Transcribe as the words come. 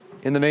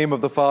In the name of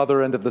the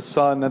Father, and of the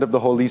Son, and of the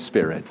Holy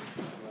Spirit.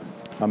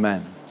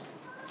 Amen.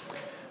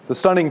 The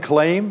stunning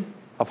claim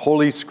of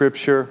Holy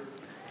Scripture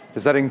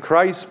is that in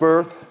Christ's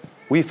birth,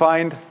 we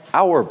find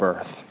our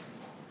birth.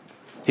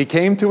 He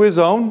came to his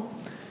own,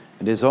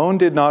 and his own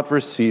did not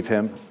receive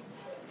him.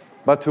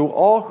 But to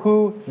all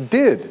who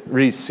did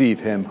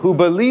receive him, who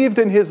believed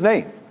in his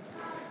name,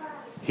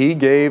 he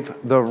gave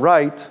the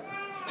right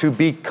to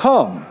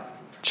become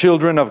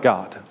children of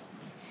God.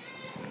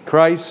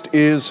 Christ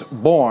is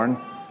born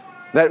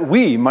that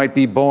we might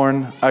be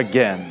born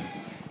again.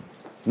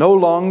 No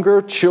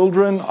longer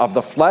children of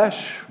the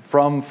flesh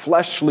from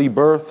fleshly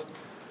birth,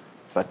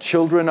 but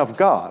children of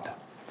God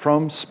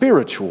from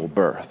spiritual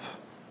birth.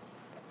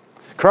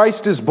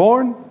 Christ is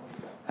born,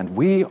 and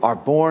we are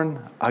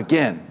born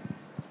again.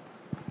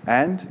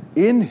 And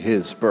in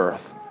his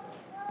birth,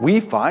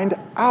 we find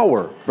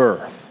our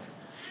birth.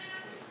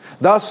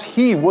 Thus,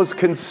 he was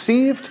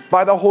conceived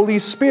by the Holy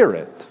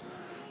Spirit,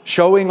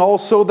 showing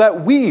also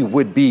that we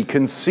would be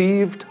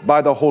conceived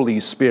by the Holy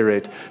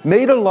Spirit,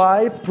 made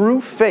alive through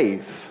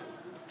faith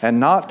and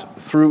not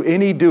through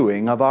any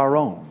doing of our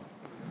own.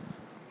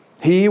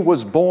 He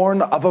was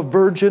born of a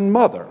virgin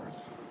mother,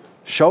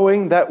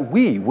 showing that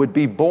we would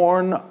be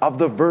born of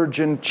the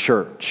virgin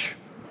church,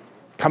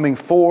 coming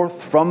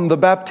forth from the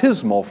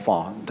baptismal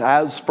font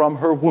as from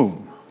her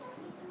womb.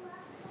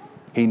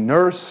 He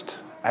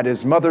nursed at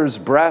his mother's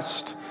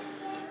breast,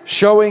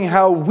 showing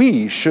how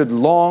we should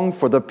long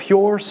for the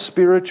pure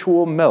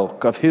spiritual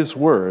milk of his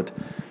word,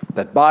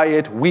 that by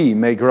it we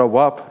may grow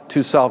up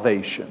to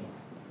salvation.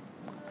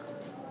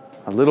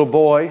 A little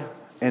boy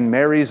in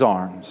Mary's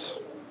arms,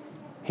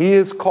 he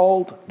is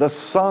called the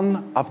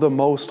Son of the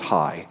Most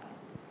High,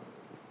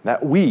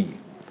 that we,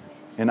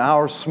 in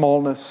our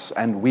smallness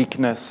and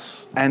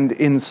weakness and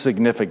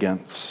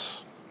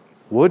insignificance,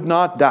 would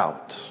not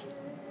doubt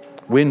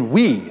when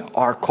we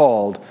are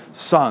called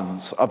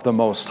sons of the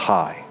Most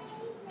High.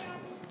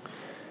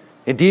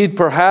 Indeed,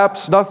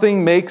 perhaps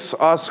nothing makes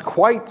us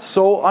quite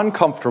so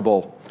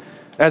uncomfortable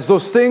as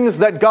those things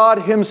that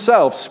God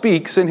himself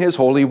speaks in his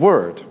holy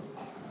word.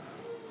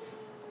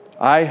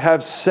 I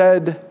have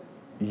said,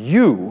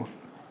 you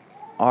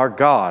are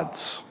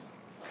gods,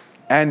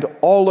 and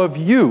all of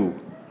you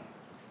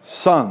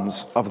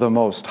sons of the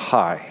Most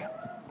High.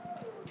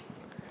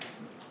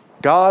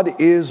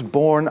 God is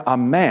born a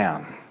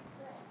man,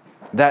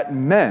 that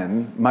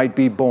men might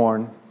be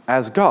born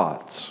as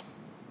gods.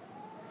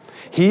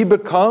 He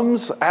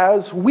becomes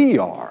as we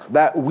are,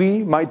 that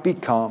we might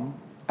become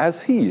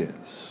as he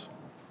is.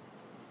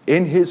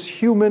 In his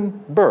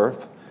human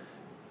birth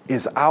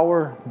is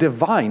our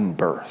divine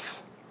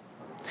birth.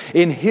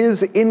 In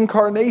his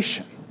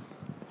incarnation,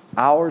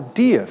 our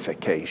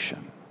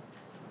deification.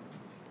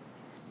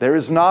 There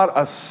is not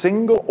a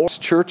single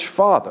church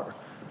father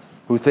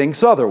who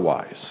thinks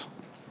otherwise.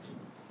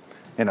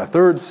 In a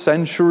 3rd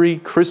century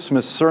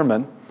Christmas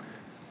sermon,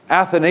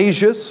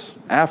 Athanasius,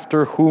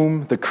 after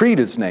whom the creed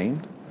is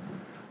named,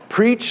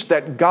 preached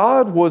that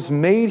God was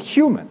made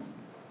human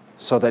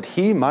so that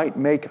he might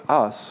make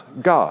us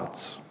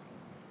gods.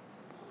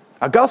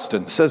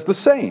 Augustine says the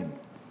same.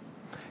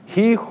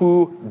 He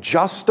who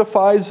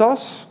justifies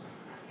us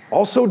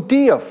also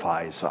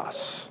deifies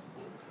us,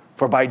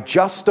 for by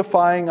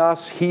justifying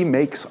us, he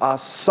makes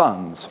us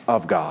sons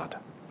of God.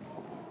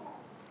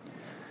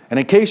 And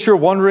in case you're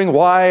wondering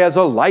why, as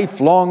a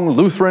lifelong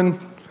Lutheran,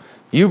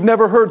 you've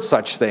never heard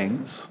such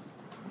things,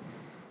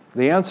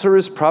 the answer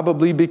is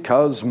probably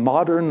because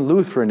modern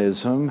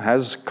Lutheranism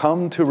has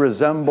come to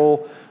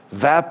resemble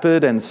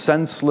vapid and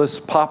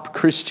senseless pop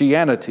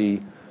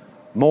Christianity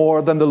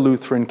more than the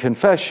Lutheran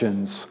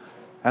confessions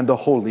and the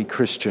Holy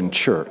Christian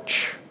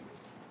Church.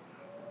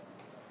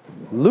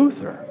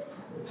 Luther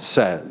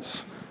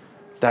says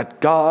that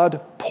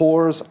God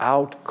pours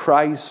out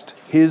Christ,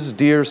 his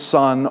dear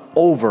Son,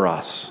 over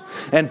us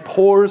and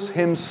pours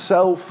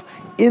himself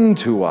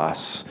into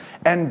us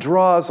and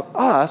draws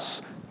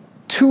us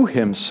to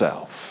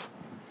himself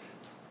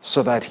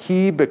so that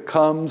he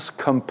becomes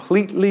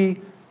completely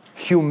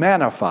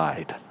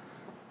humanified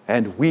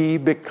and we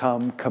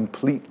become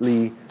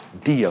completely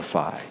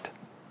deified.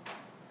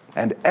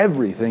 And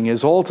everything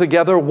is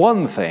altogether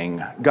one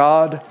thing,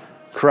 God,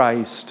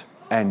 Christ,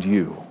 and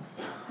you.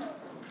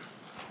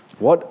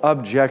 What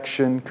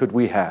objection could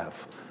we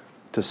have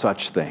to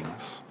such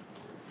things?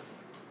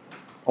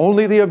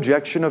 Only the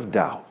objection of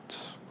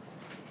doubt,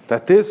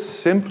 that this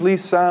simply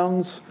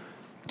sounds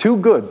too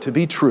good to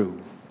be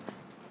true.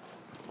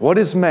 What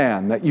is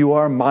man that you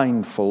are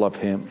mindful of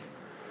him?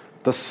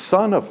 The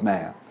Son of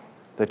Man,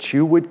 that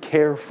you would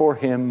care for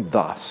him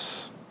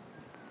thus.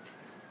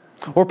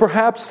 Or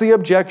perhaps the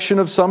objection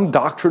of some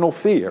doctrinal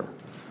fear,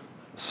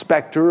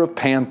 specter of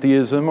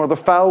pantheism or the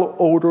foul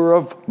odor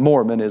of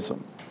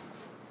Mormonism.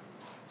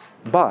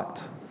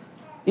 But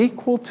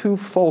equal to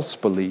false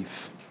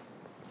belief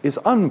is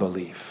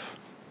unbelief,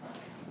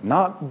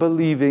 not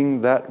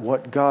believing that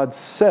what God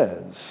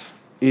says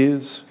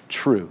is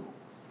true.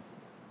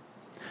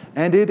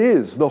 And it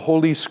is the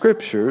Holy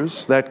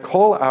Scriptures that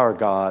call our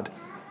God,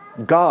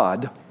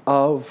 God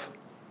of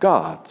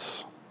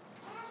gods.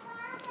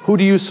 Who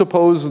do you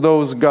suppose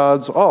those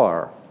gods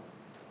are?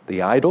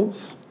 The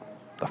idols?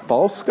 The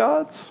false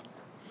gods?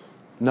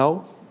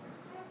 No.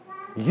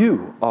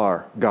 You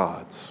are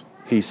gods,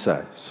 he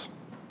says.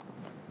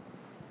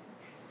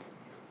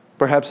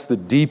 Perhaps the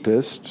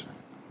deepest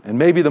and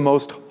maybe the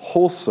most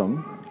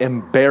wholesome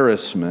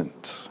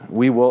embarrassment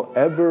we will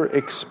ever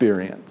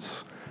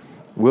experience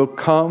will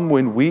come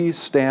when we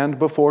stand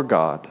before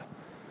God,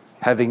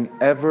 having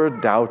ever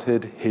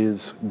doubted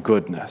his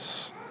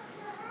goodness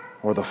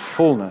or the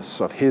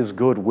fullness of his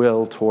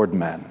goodwill toward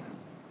men.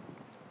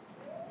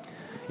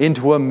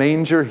 Into a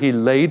manger he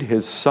laid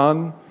his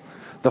Son,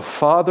 the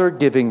Father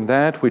giving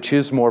that which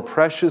is more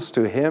precious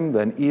to him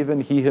than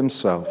even he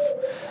himself,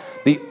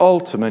 the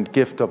ultimate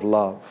gift of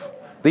love,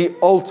 the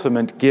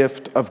ultimate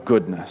gift of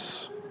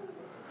goodness.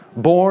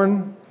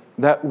 Born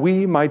that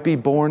we might be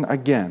born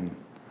again,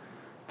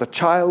 the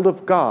child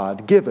of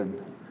God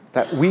given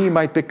that we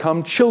might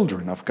become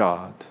children of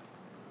God.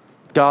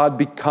 God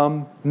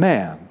become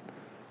man,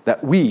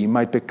 that we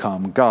might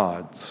become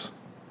gods.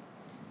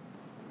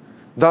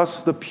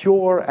 Thus the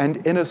pure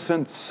and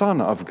innocent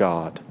Son of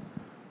God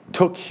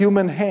took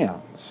human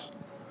hands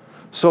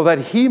so that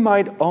he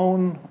might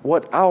own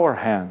what our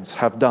hands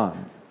have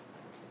done,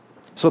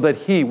 so that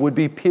he would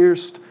be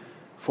pierced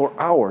for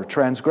our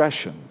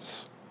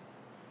transgressions.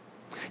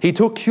 He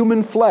took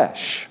human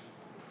flesh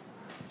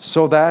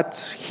so that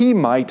he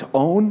might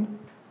own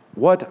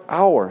what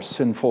our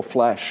sinful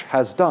flesh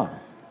has done,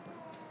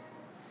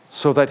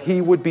 so that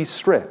he would be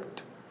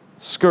stripped,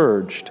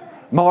 scourged,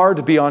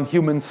 marred beyond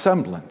human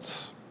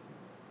semblance.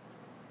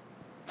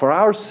 For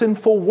our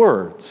sinful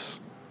words,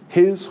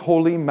 his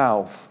holy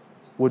mouth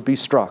would be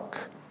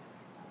struck.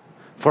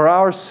 For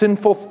our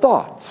sinful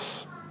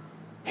thoughts,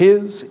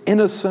 his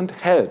innocent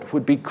head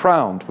would be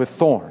crowned with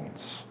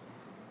thorns.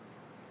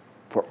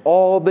 For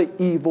all the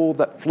evil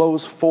that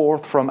flows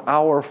forth from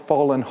our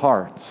fallen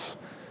hearts,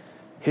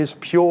 his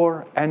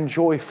pure and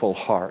joyful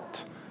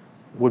heart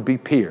would be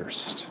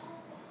pierced.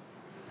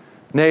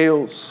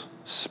 Nails,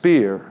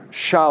 spear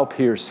shall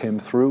pierce him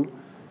through.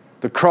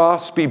 The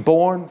cross be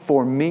borne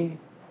for me,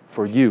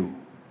 for you.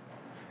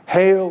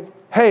 Hail,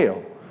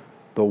 hail,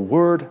 the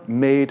Word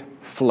made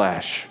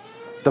flesh,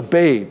 the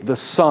babe, the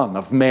Son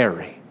of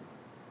Mary.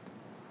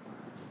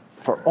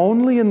 For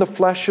only in the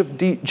flesh of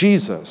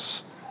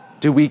Jesus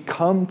do we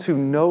come to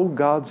know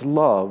God's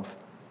love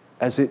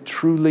as it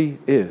truly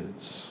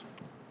is.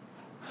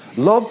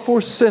 Love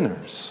for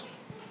sinners,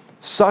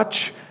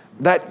 such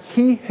that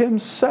he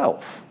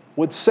himself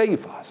would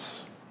save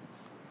us.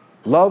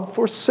 Love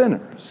for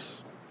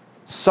sinners,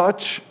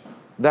 such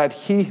that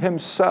he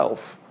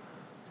himself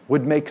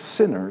would make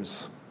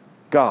sinners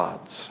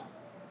gods.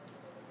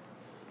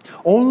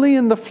 Only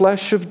in the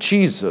flesh of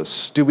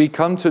Jesus do we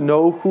come to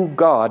know who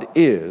God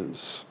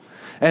is,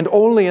 and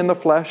only in the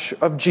flesh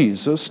of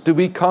Jesus do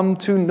we come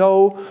to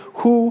know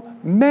who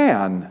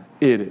man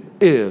it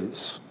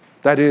is.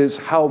 That is,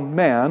 how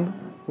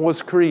man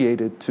was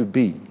created to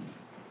be.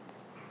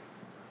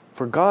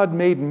 For God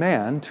made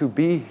man to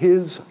be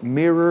his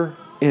mirror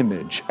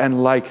image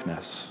and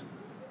likeness.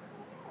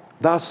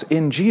 Thus,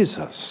 in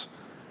Jesus,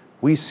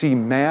 we see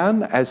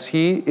man as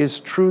he is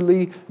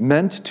truly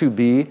meant to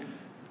be,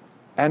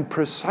 and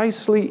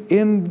precisely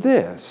in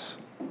this,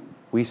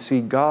 we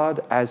see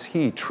God as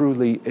he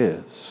truly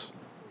is.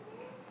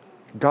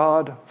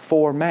 God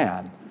for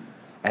man,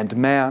 and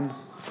man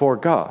for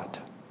God.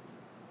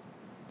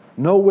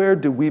 Nowhere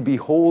do we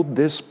behold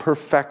this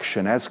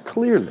perfection as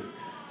clearly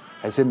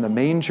as in the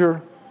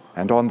manger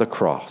and on the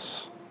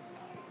cross.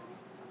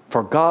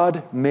 For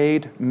God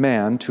made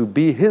man to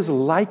be his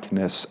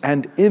likeness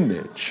and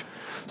image,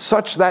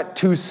 such that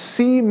to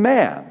see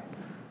man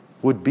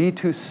would be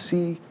to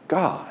see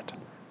God.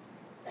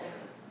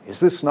 Is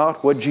this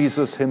not what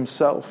Jesus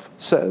himself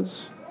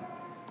says?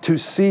 To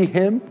see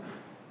him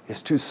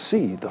is to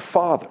see the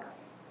Father.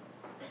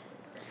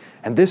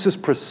 And this is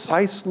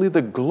precisely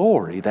the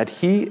glory that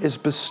he is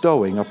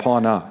bestowing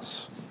upon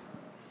us.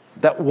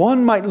 That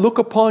one might look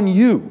upon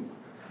you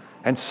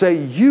and say,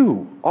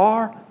 you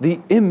are the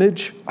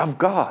image of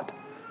God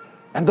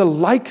and the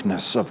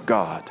likeness of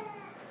God.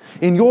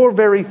 In your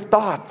very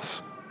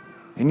thoughts,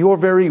 in your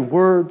very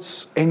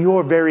words, in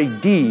your very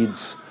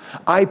deeds,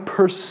 I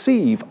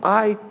perceive,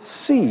 I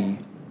see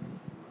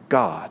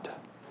God.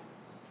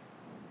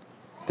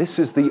 This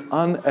is the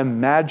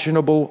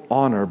unimaginable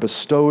honor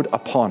bestowed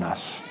upon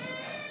us,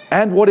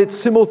 and what it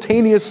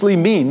simultaneously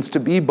means to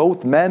be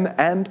both men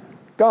and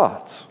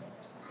gods.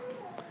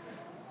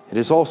 It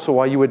is also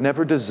why you would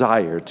never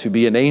desire to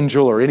be an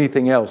angel or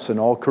anything else in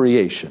all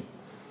creation.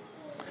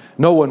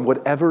 No one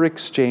would ever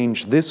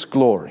exchange this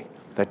glory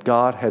that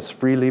God has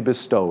freely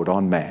bestowed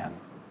on man.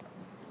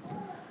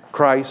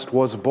 Christ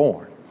was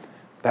born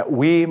that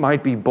we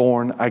might be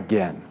born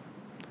again.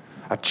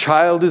 A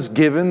child is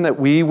given that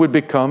we would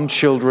become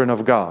children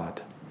of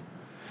God.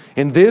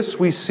 In this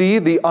we see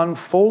the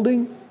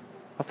unfolding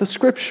of the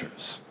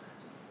Scriptures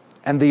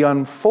and the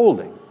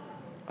unfolding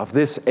of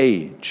this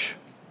age.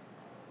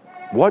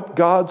 What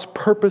God's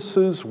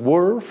purposes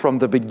were from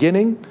the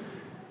beginning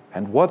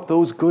and what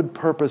those good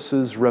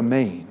purposes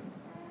remain.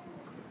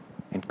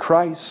 In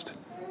Christ,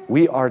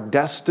 we are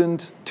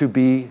destined to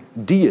be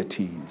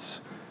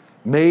deities,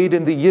 made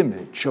in the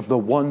image of the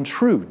one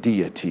true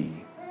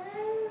deity.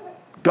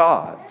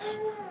 Gods,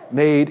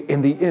 made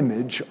in the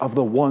image of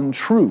the one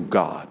true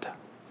God.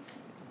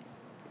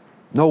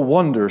 No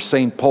wonder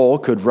St. Paul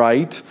could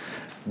write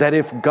that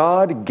if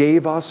God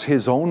gave us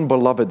his own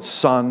beloved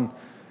Son,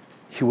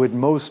 he would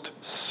most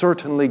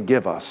certainly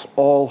give us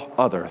all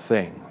other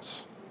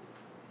things.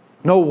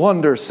 No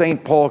wonder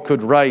St. Paul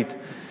could write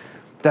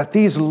that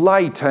these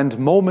light and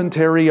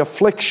momentary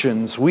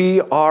afflictions we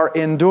are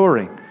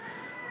enduring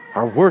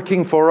are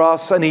working for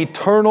us an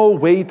eternal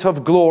weight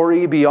of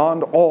glory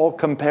beyond all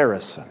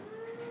comparison.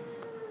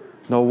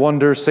 No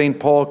wonder St.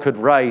 Paul could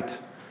write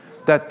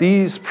that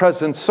these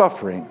present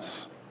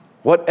sufferings,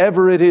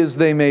 whatever it is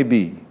they may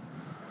be,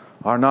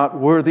 are not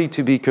worthy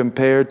to be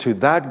compared to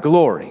that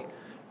glory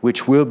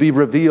which will be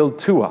revealed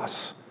to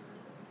us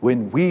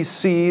when we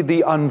see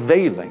the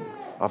unveiling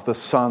of the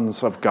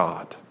sons of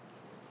God.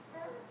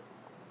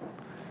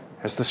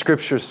 As the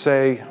scriptures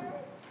say,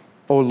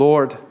 O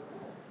Lord,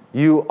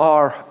 you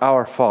are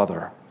our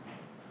Father.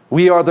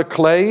 We are the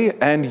clay,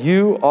 and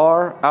you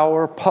are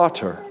our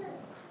potter.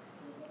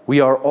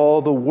 We are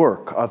all the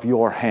work of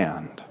your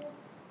hand.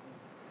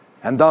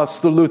 And thus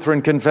the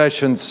Lutheran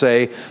confessions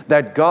say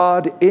that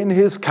God in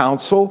his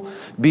counsel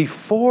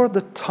before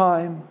the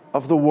time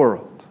of the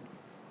world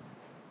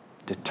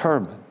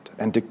determined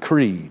and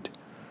decreed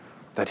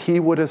that he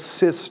would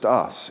assist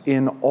us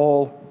in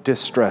all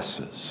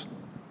distresses,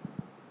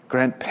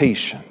 grant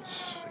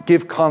patience,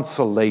 give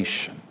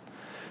consolation,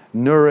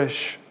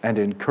 nourish and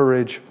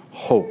encourage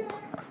hope,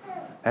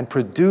 and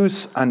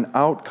produce an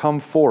outcome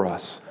for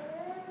us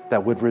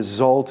that would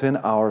result in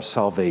our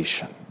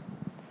salvation.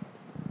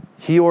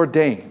 He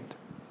ordained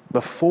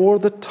before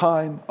the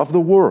time of the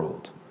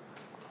world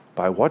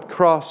by what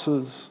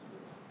crosses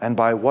and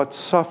by what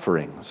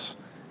sufferings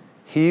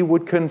he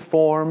would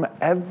conform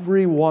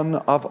every one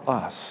of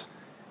us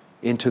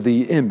into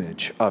the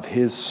image of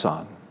his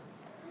Son.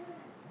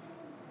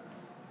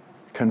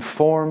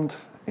 Conformed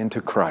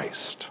into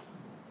Christ.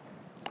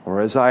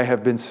 Or as I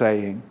have been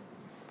saying,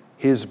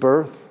 his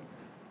birth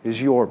is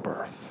your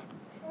birth.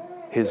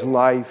 His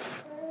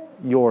life,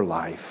 your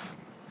life.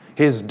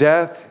 His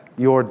death,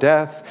 your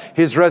death.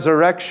 His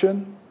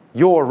resurrection,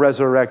 your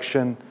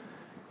resurrection.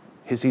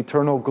 His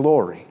eternal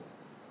glory,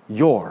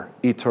 your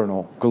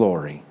eternal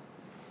glory.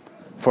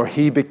 For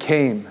he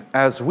became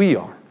as we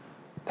are,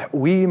 that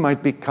we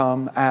might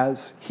become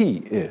as he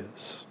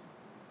is.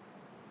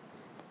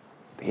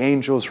 The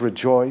angels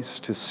rejoice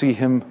to see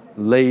him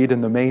laid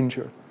in the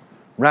manger,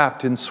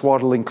 wrapped in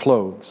swaddling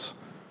clothes.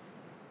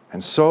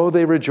 And so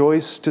they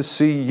rejoice to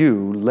see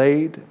you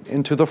laid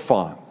into the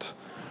font,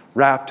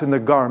 wrapped in the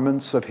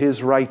garments of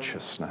his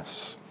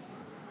righteousness.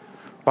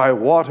 By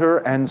water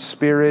and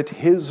spirit,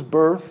 his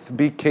birth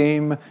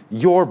became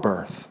your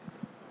birth.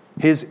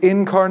 His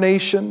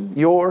incarnation,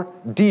 your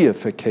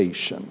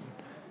deification.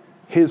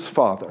 His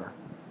Father,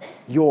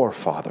 your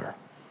Father.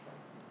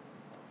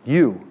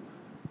 You,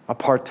 a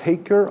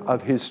partaker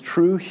of his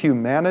true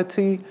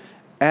humanity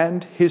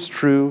and his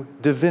true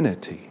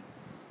divinity.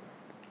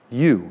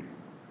 You,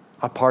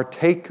 a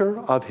partaker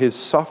of his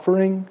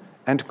suffering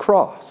and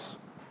cross,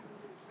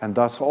 and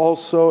thus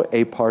also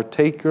a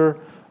partaker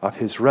of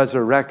his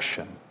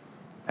resurrection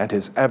and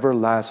his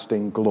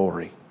everlasting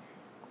glory.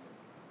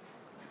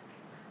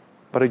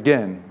 But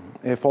again,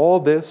 if all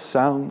this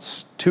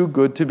sounds too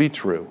good to be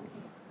true,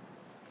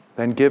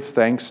 then give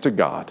thanks to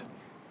God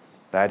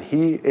that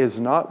he is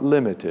not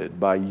limited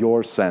by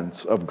your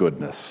sense of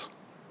goodness,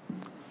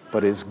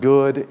 but is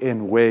good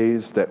in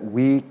ways that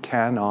we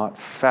cannot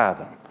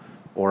fathom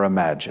or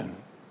imagine.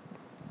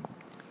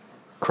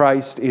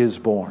 Christ is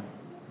born.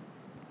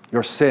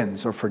 Your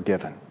sins are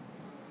forgiven.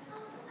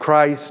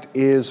 Christ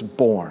is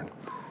born,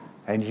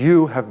 and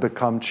you have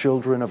become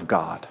children of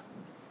God.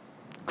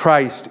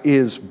 Christ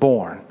is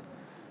born,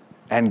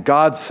 and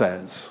God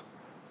says,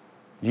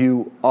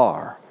 you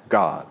are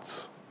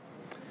God's.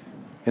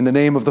 In the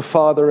name of the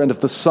Father, and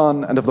of the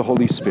Son, and of the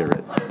Holy Spirit.